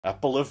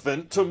Apple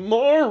event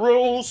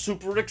tomorrow,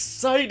 super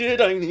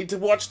excited, I need to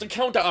watch the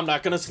countdown. I'm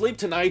not gonna sleep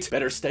tonight,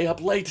 better stay up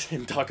late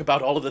and talk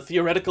about all of the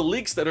theoretical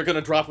leaks that are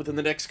gonna drop within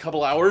the next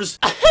couple hours.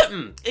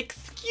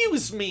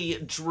 Excuse me,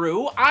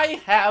 Drew,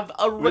 I have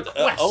a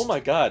request. Oh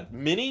my god,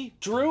 Mini?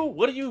 Drew?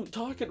 What are you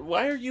talking?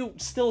 Why are you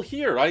still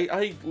here?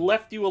 I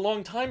left you a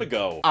long time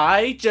ago.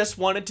 I just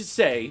wanted to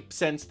say,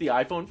 since the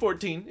iPhone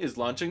 14 is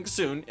launching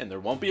soon and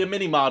there won't be a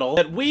mini model,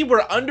 that we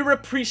were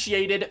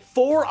underappreciated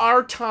for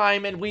our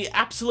time and we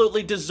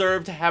absolutely deserve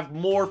to have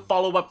more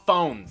follow-up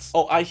phones.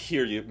 Oh, I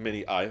hear you,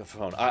 Mini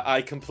iPhone.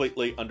 I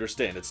completely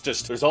understand. It's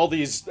just, there's all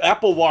these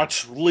Apple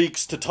Watch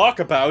leaks to talk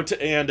about,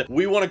 and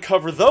we want to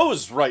cover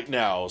those right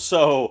now,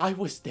 so... I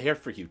was there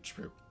for you,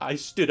 Drew. I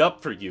stood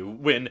up for you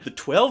when the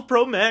 12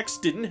 Pro Max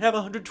didn't have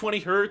 120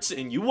 hertz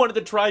and you wanted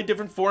to try a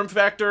different form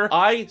factor.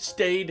 I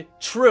stayed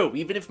true,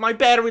 even if my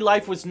battery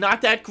life was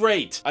not that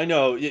great. I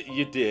know,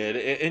 you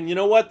did. And you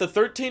know what? The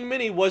 13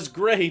 Mini was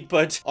great,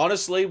 but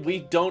honestly, we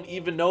don't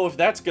even know if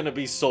that's gonna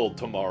be sold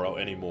tomorrow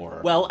anymore.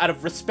 Well, out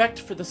of respect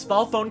for the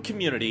small phone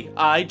community,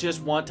 I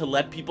just want to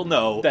let people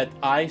know that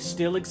I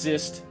still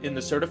exist in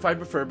the certified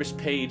refurbished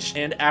page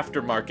and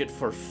aftermarket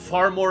for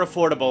far more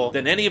affordable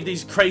than any of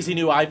these crazy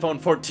new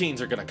iPhone 14s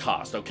are gonna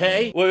cost,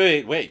 okay?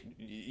 Wait.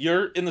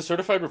 You're in the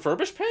certified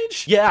refurbished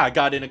page? Yeah, I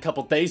got in a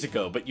couple days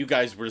ago, but you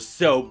guys were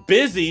so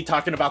busy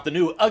talking about the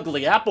new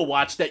ugly Apple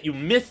Watch that you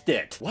missed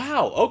it.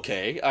 Wow,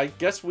 okay. I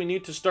guess we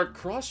need to start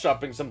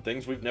cross-shopping some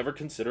things we've never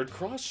considered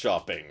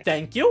cross-shopping.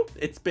 Thank you.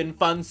 It's been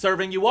fun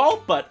serving you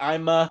all, but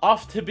I'm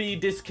off to be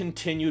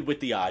discontinued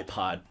with the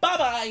iPod.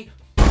 Bye-bye!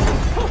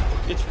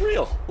 Oh, it's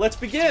real. Let's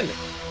begin.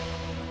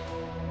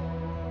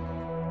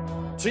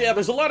 So yeah,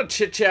 there's a lot of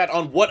chit-chat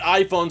on what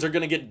iPhones are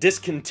gonna get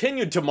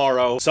discontinued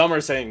tomorrow. Some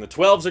are saying the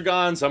 12s are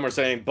gone, some are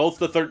saying both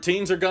the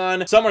 13s are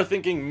gone, some are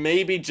thinking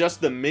maybe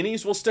just the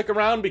minis will stick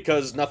around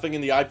because nothing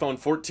in the iPhone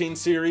 14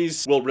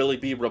 series will really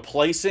be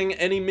replacing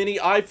any mini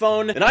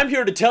iPhone. And I'm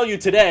here to tell you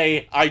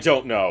today, I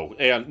don't know,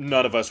 and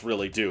none of us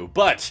really do.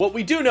 But what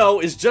we do know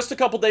is just a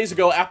couple days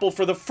ago, Apple,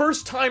 for the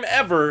first time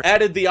ever,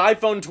 added the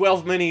iPhone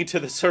 12 mini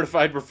to the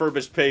certified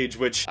refurbished page,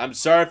 which I'm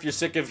sorry if you're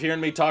sick of hearing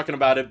me talking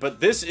about it,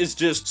 but this is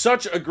just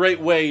such a great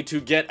way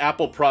to get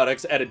Apple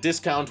products at a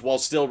discount while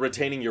still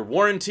retaining your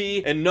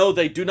warranty. And no,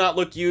 they do not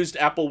look used.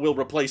 Apple will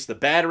replace the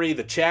battery,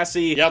 the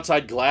chassis, the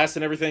outside glass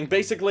and everything.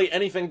 Basically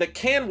anything that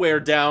can wear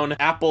down,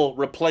 Apple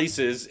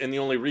replaces, and the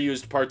only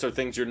reused parts are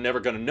things you're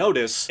never going to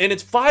notice. And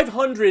it's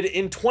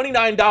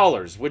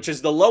 $529, which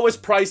is the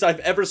lowest price I've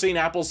ever seen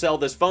Apple sell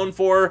this phone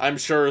for. I'm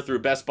sure through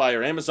Best Buy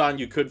or Amazon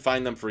you could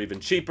find them for even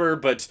cheaper,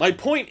 but my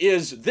point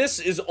is this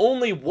is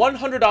only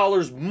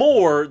 $100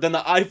 more than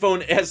the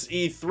iPhone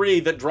SE 3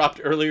 that dropped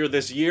earlier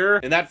this year,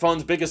 and that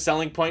phone's biggest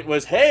selling point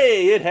was,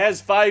 hey, it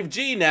has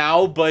 5G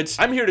now. But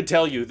I'm here to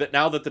tell you that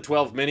now that the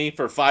 12 mini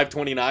for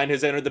 $529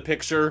 has entered the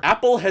picture,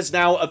 Apple has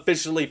now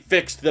officially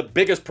fixed the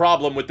biggest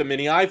problem with the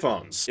mini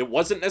iPhones. It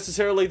wasn't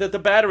necessarily that the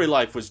battery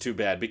life was too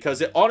bad,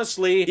 because it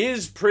honestly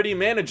is pretty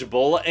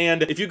manageable,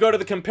 and if you go to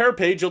the compare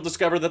page, you'll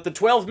discover that the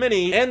 12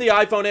 mini and the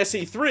iPhone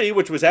SE 3,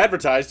 which was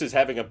advertised as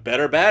having a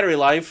better battery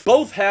life,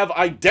 both have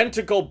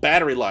identical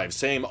battery life.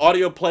 Same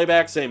audio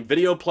playback, same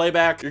video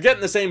playback. You're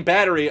getting the same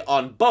battery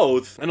on both.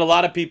 And a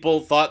lot of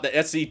people thought the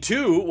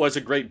SE2 was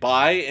a great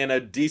buy and a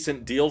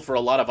decent deal for a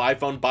lot of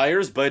iPhone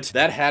buyers, but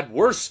that had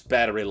worse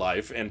battery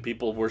life, and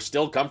people were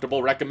still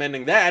comfortable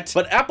recommending that.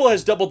 But Apple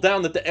has doubled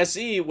down that the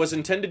SE was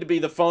intended to be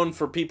the phone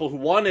for people who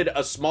wanted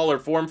a smaller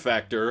form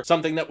factor,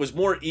 something that was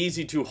more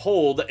easy to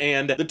hold,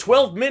 and the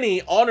 12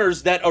 mini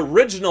honors that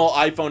original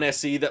iPhone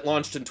SE that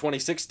launched in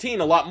 2016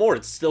 a lot more.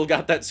 It's still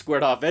got that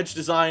squared off edge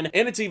design,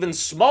 and it's even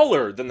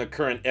smaller than the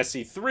current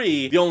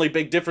SE3. The only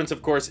big difference,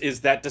 of course,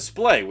 is that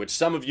display, which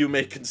some of you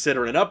may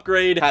consider an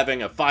upgrade,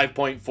 having a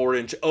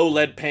 5.4-inch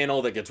OLED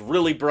panel that gets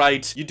really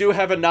bright. You do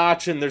have a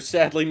notch, and there's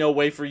sadly no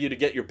way for you to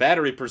get your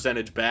battery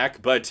percentage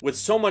back, but with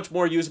so much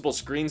more usable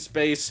screen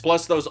space,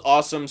 plus those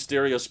awesome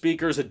stereo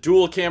speakers, a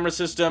dual camera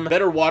system,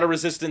 better water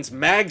resistance,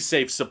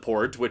 MagSafe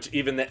support, which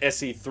even the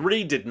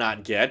SE3 did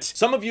not get.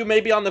 Some of you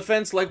may be on the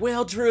fence like,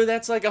 well, Drew,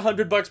 that's like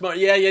 $100 more.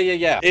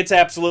 Yeah. It's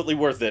absolutely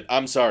worth it.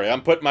 I'm sorry.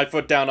 I'm putting my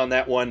foot down on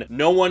that one.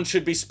 No one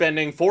should be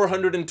spending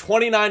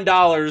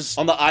 $429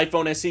 on the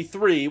iPhone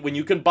SE3 when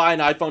you can buy an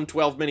iPhone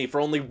 12 mini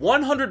for only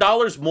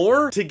 $100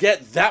 more to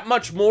get that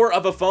much more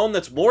of a phone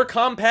that's more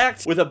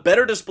compact, with a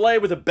better display,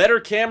 with a better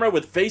camera,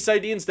 with Face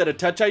ID instead of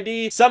Touch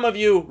ID. Some of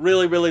you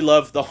really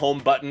love the home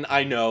button,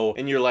 I know,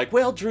 and you're like,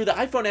 well, Drew, the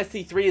iPhone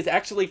SE3 is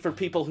actually for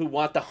people who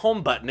want the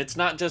home button. It's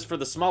not just for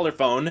the smaller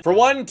phone. For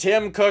one,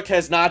 Tim Cook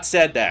has not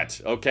said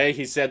that, okay?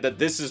 He said that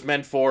this is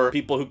meant for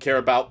people who care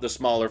about the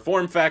smaller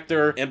form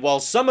factor, and while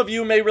some of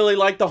you may really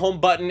like the home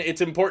button,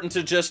 it's important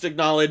to just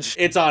acknowledge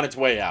it's on its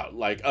way out.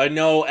 Like, I know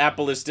know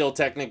Apple is still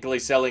technically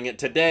selling it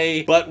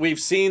today, but we've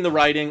seen the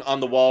writing on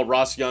the wall.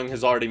 Ross Young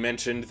has already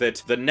mentioned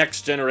that the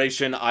next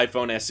generation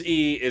iPhone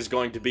SE is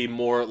going to be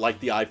more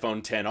like the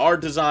iPhone XR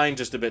design,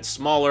 just a bit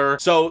smaller.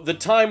 So the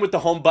time with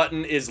the home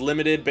button is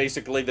limited.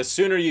 Basically, the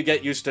sooner you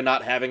get used to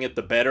not having it,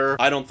 the better.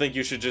 I don't think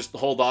you should just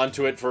hold on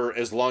to it for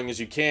as long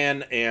as you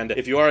can, and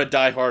if you are a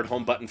diehard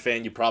home button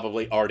fan, you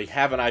probably already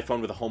have an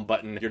iPhone with a home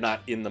button. You're not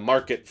in the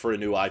market for a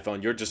new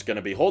iPhone. You're just going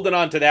to be holding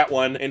on to that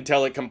one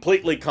until it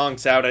completely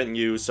conks out on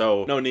you,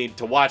 so no need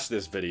to watch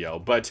this video.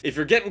 But if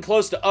you're getting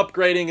close to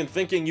upgrading and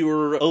thinking you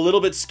were a little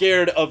bit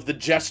scared of the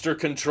gesture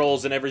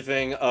controls and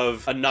everything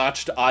of a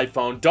notched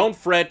iPhone, don't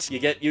fret. You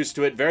get used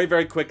to it very,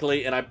 very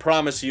quickly, and I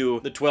promise you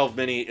the 12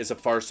 mini is a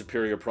far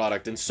superior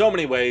product in so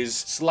many ways.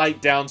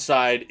 Slight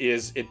downside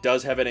is it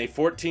does have an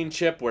A14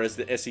 chip, whereas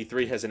the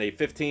SE3 has an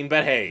A15,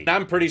 but hey,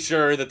 I'm pretty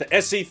sure that the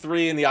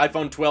SE3 and the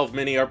iPhone 12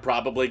 mini are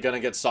probably gonna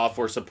get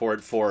software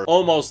support for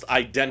almost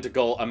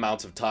identical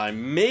amounts of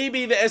time.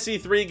 Maybe the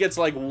SE3 gets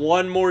like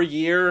one more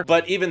year,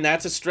 but even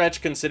that's a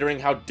stretch considering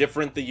how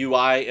different the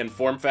UI and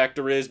form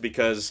factor is,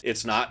 because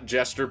it's not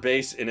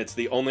gesture-based and it's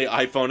the only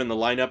iPhone in the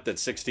lineup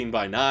that's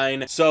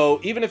 16:9. So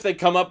even if they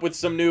come up with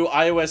some new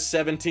iOS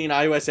 17,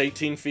 iOS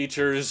 18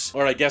 features,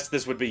 or I guess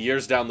this would be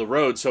years down the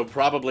road, so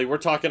probably we're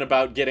talking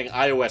about getting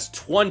iOS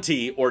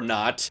 20 or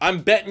not, I'm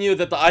betting you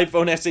that the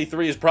iPhone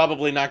SE3 is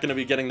probably not going to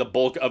be getting the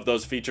bulk of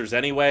those features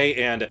anyway,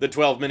 and the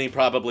 12 mini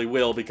probably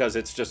will, because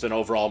it's just an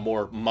overall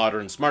more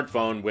modern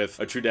smartphone with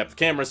a true depth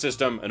camera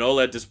system, an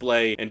OLED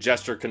display, and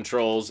gesture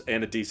controls,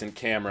 and a decent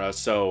camera.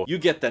 So you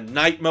get the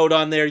night mode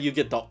on there, you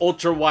get the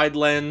ultra wide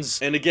lens,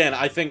 and again,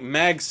 I think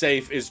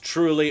MagSafe is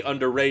truly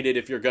underrated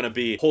if you're going to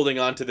be holding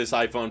on to this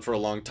iPhone for a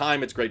long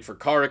time. It's great for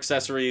car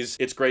accessories,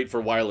 it's great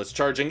for wireless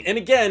charging, and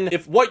again,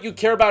 if what you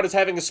care about is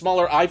having a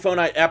smaller iPhone,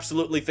 I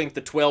absolutely think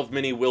the 12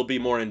 mini will be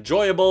more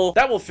enjoyable.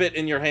 That will fit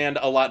in your hand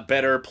a lot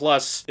better.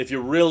 Plus, if you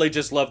really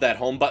just love that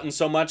home button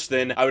so much,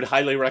 then I would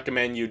highly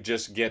recommend you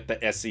just get the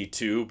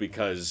SE2,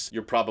 because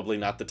you're probably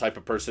not the type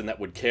of person that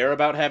would care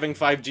about having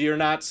 5G or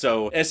not.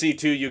 So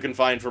SE2 you can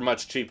find for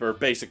much cheaper,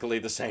 basically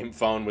the same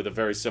phone with a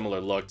very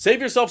similar look.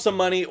 Save yourself some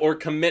money or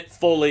commit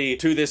fully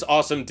to this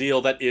awesome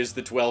deal that is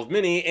the 12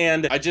 mini,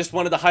 and I just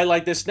wanted to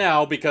highlight this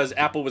now because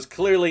Apple was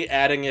clearly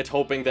adding it,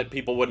 hoping that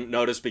people wouldn't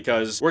notice,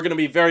 because we're going to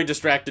be very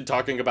distracted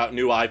talking about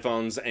new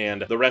iPhones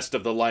and the rest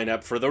of the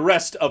lineup for the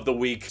rest of the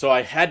week. So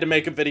I had to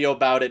make a video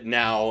about it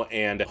now,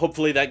 and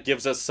hopefully that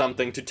gives us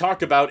something to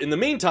talk about in the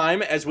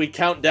meantime as we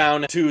count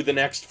down to the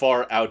next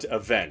far out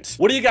event.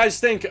 What do you guys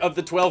think of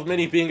the 12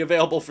 mini being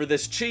available for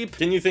this cheap?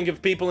 Can you think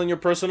of people in your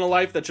personal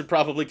life that should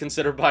probably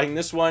consider buying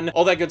this one?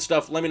 All that good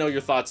stuff. Let me know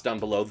your thoughts down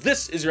below.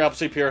 This is your Apple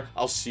Sheep here.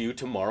 I'll see you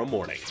tomorrow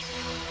morning.